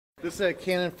This is a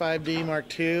Canon 5D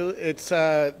Mark II. It's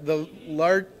the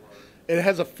large. It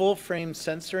has a full frame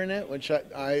sensor in it, which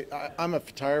I'm a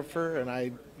photographer and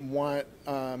I want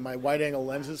my wide angle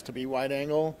lenses to be wide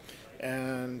angle,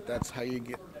 and that's how you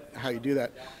do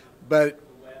that. But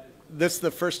this is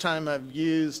the first time I've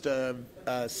used a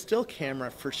still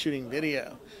camera for shooting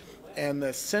video, and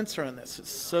the sensor on this is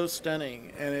so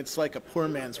stunning, and it's like a poor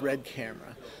man's red camera.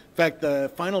 In fact,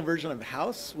 the final version of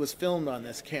House was filmed on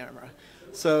this camera.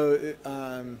 So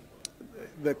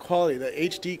the quality, the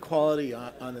HD quality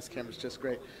on this camera is just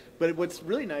great. But what's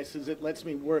really nice is it lets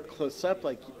me work close up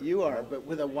like you are, but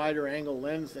with a wider angle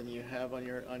lens than you have on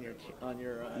your.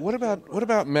 What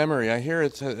about memory? I hear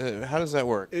it's. How does that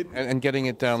work? And getting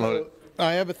it downloaded. So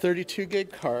I have a 32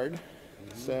 gig card.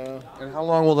 So. And how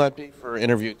long will that be for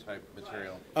interview type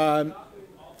material?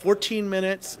 14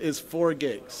 minutes is 4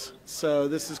 gigs, so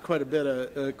this is quite a bit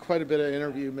of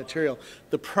interview material.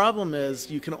 The problem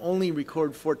is you can only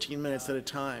record 14 minutes at a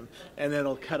time, and then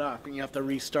it'll cut off, and you have to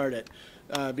restart it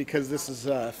because this is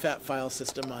a fat file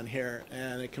system on here,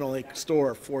 and it can only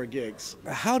store 4 gigs.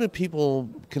 How do people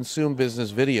consume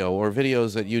business video or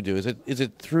videos that you do? Is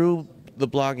it through the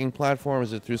blogging platform?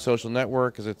 Is it through social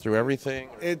network? Is it through everything?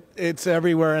 It's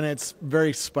everywhere, and it's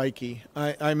very spiky.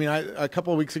 I mean, a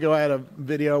couple of weeks ago, I had a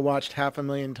video watched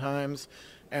 500,000 times,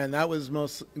 and that was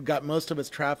got most of its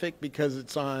traffic because it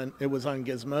was on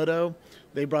Gizmodo.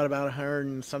 They brought about 100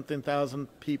 and something thousand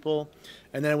people,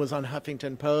 and then it was on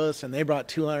Huffington Post, and they brought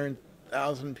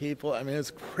 200,000 people. I mean,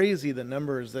 it's crazy the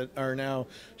numbers that are now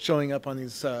showing up on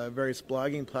these various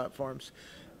blogging platforms.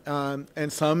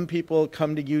 And some people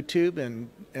come to YouTube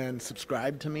and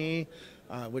subscribe to me,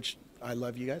 which I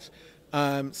love you guys.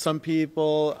 Some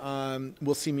people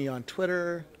will see me on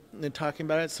Twitter and talking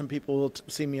about it. Some people will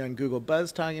see me on Google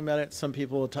Buzz talking about it. Some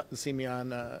people will see me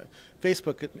on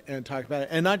Facebook and talk about it.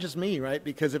 And not just me, right?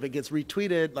 Because if it gets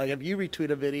retweeted, like if you retweet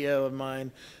a video of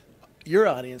mine, your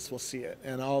audience will see it.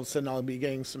 And all of a sudden I'll be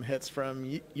getting some hits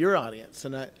from your audience.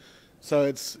 And so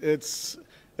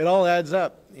it all adds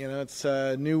up. You know, it's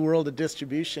a new world of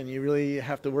distribution. You really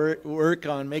have to work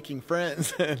on making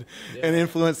friends and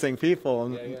influencing people,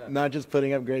 and not just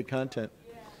putting up great content.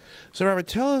 So, Robert,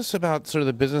 tell us about sort of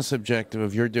the business objective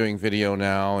of your doing video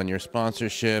now and your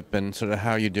sponsorship and sort of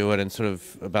how you do it and sort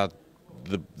of about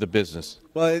the business.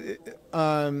 Well,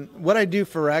 what I do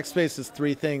for Rackspace is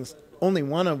 3 things, only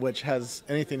one of which has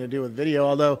anything to do with video,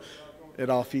 although it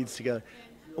all feeds together.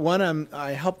 One,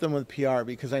 I help them with PR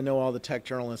because I know all the tech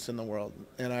journalists in the world,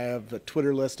 and I have a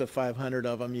Twitter list of 500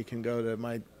 of them. You can go to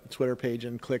my Twitter page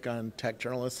and click on tech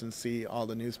journalists and see all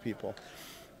the news people.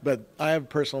 But I have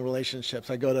personal relationships.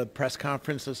 I go to press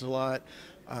conferences a lot.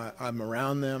 I'm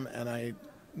around them, and I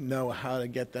know how to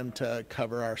get them to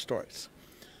cover our stories.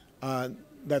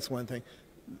 That's one thing.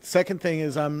 Second thing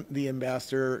is I'm the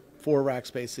ambassador for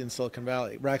Rackspace in Silicon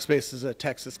Valley. Rackspace is a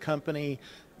Texas company.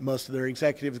 Most of their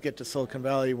executives get to Silicon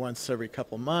Valley once every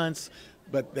couple months,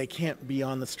 but they can't be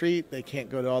on the street. They can't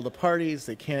go to all the parties.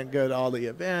 They can't go to all the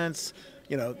events.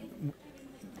 You know,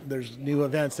 there's new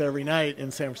events every night in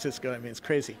San Francisco. I mean, it's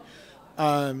crazy.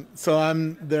 So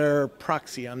I'm their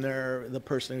proxy. I'm the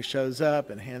person who shows up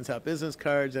and hands out business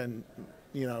cards and,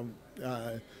 you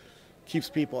know, keeps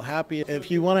people happy.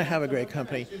 If you want to have a great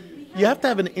company, you have to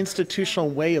have an institutional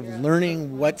way of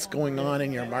learning what's going on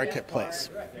in your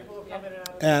marketplace.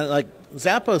 And like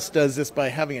Zappos does this by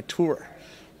having a tour,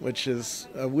 which is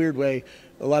a weird way.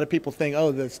 A lot of people think,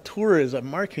 oh, this tour is a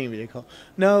marketing vehicle.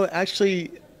 No,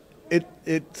 actually,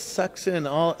 it sucks in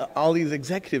all these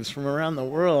executives from around the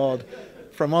world,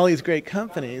 from all these great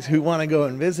companies who want to go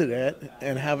and visit it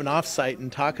and have an offsite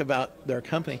and talk about their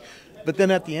company. But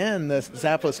then at the end, the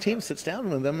Zappos team sits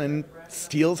down with them and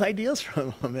steals ideas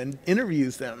from them and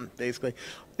interviews them, basically.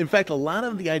 In fact, a lot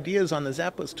of the ideas on the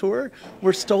Zappos tour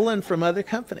were stolen from other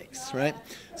companies, right?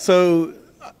 So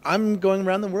I'm going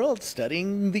around the world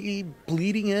studying the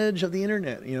bleeding edge of the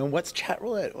internet. You know, what's chat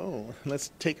roulette? Oh,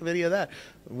 let's take a video of that.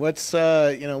 What's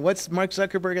Mark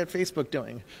Zuckerberg at Facebook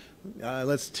doing?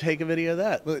 Let's take a video of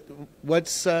that.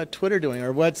 What's Twitter doing?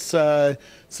 Or what's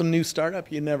some new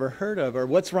startup you never heard of? Or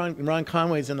what's Ron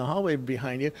Conway's in the hallway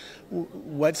behind you?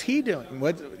 What's he doing?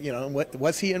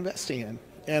 What's he investing in?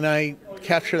 And I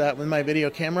capture that with my video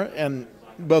camera and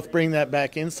both bring that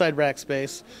back inside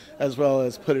Rackspace as well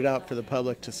as put it out for the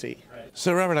public to see.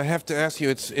 So, Robert, I have to ask you,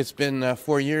 it's been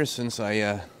 4 years since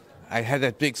I had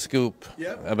that big scoop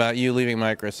about you leaving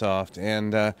Microsoft,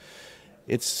 and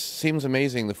it seems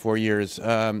amazing, the 4 years.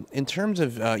 In terms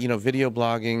of video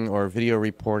blogging or video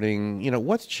reporting,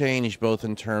 what's changed both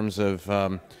in terms of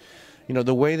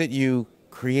the way that you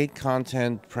create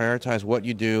content, prioritize what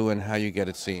you do, and how you get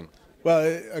it seen?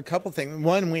 Well, a couple things.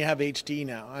 One, we have HD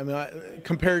now. I mean,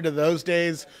 compared to those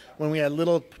days when we had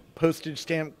little postage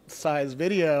stamp size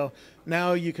video,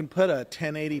 now you can put a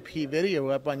 1080p video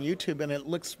up on YouTube and it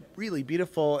looks really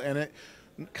beautiful. And it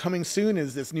coming soon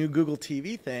is this new Google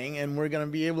TV thing, and we're going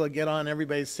to be able to get on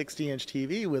everybody's 60-inch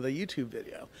TV with a YouTube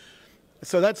video.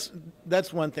 So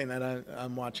that's one thing that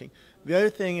I'm watching. The other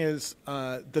thing is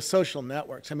the social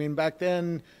networks. I mean, back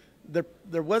then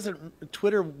there wasn't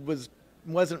Twitter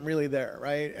wasn't really there,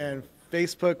 right? And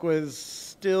Facebook was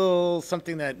still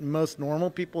something that most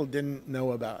normal people didn't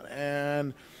know about.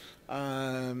 And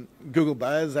Google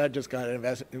Buzz, that just got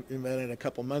invented a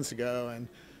couple months ago. And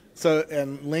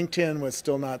LinkedIn was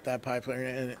still not that popular,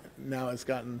 and now it's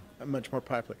gotten much more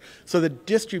popular. So the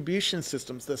distribution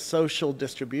systems, the social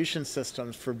distribution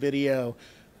systems for video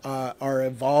are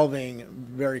evolving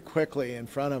very quickly in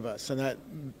front of us, and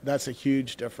that's a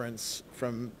huge difference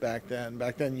from back then.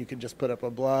 Back then you could just put up a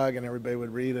blog and everybody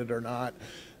would read it or not,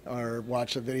 or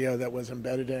watch a video that was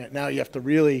embedded in it. Now you have to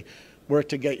really work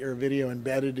to get your video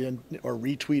embedded in or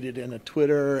retweeted into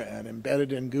Twitter and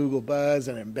embedded in Google Buzz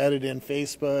and embedded in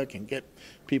Facebook and get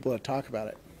people to talk about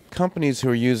it. Companies who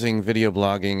are using video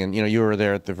blogging, and you were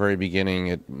there at the very beginning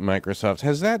at Microsoft,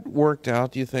 has that worked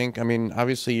out, do you think? I mean,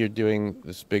 obviously you're doing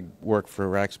this big work for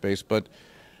Rackspace,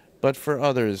 but for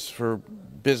others, for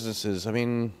businesses, I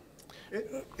mean...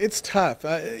 It's tough.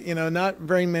 Not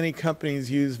very many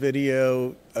companies use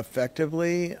video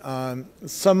effectively.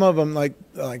 Some of them, like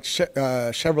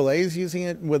Chevrolet's using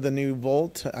it with the new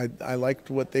Volt. I liked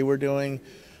what they were doing.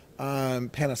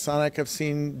 Panasonic I've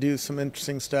seen do some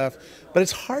interesting stuff, but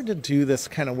it's hard to do this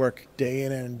kind of work day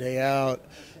in and day out.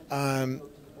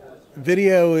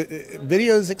 Video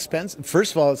is expensive.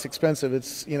 First of all, it's expensive.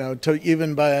 It's to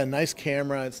even buy a nice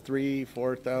camera, it's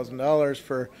 $3,000-$4,000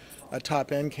 for a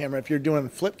top-end camera. If you're doing a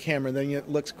flip camera, then it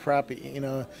looks crappy.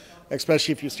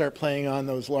 Especially if you start playing on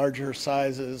those larger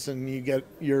sizes and you get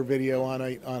your video on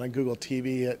a Google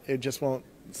TV, it just won't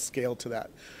scale to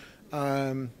that.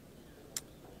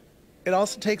 It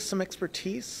also takes some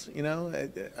expertise,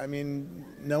 I mean,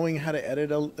 knowing how to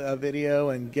edit a video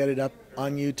and get it up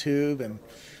on YouTube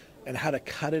and how to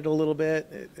cut it a little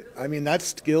bit. I mean, that's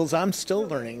skills I'm still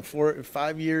learning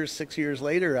 5 years, 6 years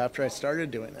later after I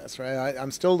started doing this, right? I'm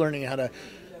still learning how to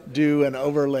do an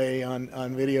overlay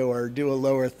on video or do a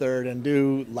lower third and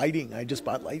do lighting. I just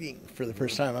bought lighting for the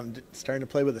first time. I'm starting to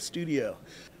play with a studio.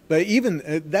 But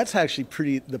even that's actually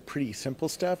pretty simple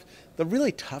stuff. The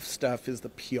really tough stuff is the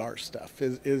PR stuff.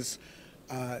 Is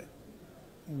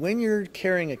when you're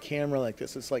carrying a camera like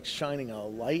this, it's like shining a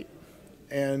light,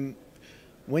 and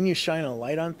when you shine a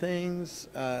light on things,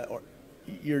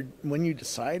 when you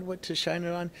decide what to shine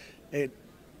it on, it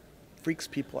freaks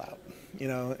people out.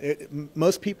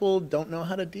 Most people don't know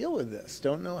how to deal with this.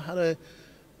 Don't know how to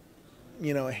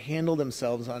handle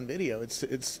themselves on video.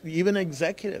 It's even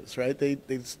executives, right?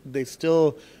 They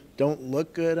still don't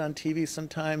look good on TV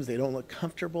sometimes. They don't look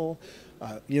comfortable.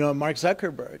 Mark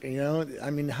Zuckerberg, I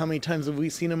mean, how many times have we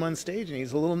seen him on stage and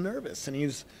he's a little nervous and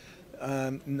he's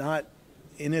not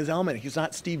in his element. He's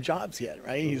not Steve Jobs yet,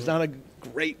 right? He's not a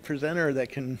great presenter that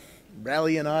can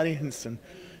rally an audience and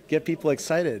get people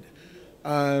excited.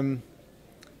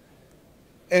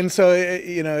 And so,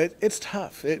 it's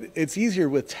tough. It's easier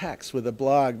with text, with a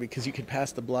blog, because you can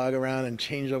pass the blog around and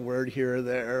change a word here or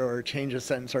there or change a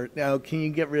sentence. Or, now, can you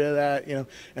get rid of that?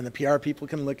 And the PR people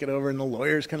can look it over and the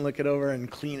lawyers can look it over and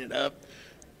clean it up.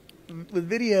 With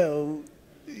video,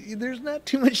 there's not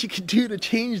too much you can do to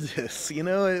change this.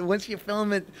 Once you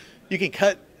film it, you can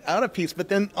cut out a piece, but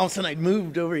then all of a sudden I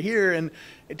moved over here and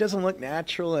it doesn't look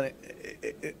natural. And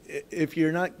if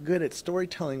you're not good at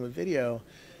storytelling with video,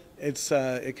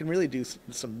 it can really do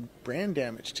some brand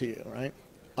damage to you, right?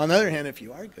 On the other hand, if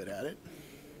you are good at it,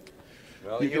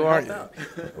 well, you are.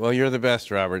 Well, you're the best,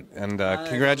 Robert, and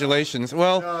congratulations.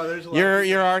 Well,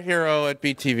 you're our hero at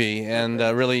BTV, and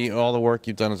really all the work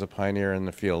you've done as a pioneer in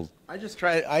the field. I just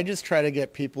try to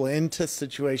get people into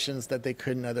situations that they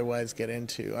couldn't otherwise get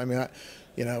into. I mean,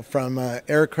 from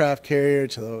aircraft carrier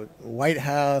to the White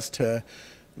House to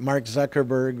Mark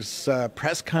Zuckerberg's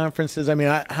press conferences. I mean,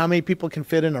 how many people can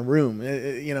fit in a room?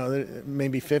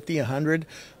 Maybe 50, 100.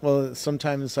 Well,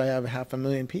 sometimes I have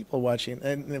 500,000 people watching,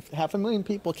 and if 500,000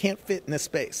 people can't fit in a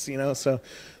space, so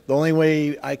the only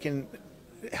way I can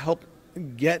help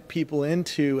get people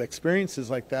into experiences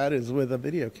like that is with a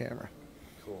video camera.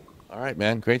 Cool. All right,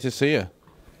 man. Great to see you.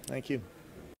 Thank you.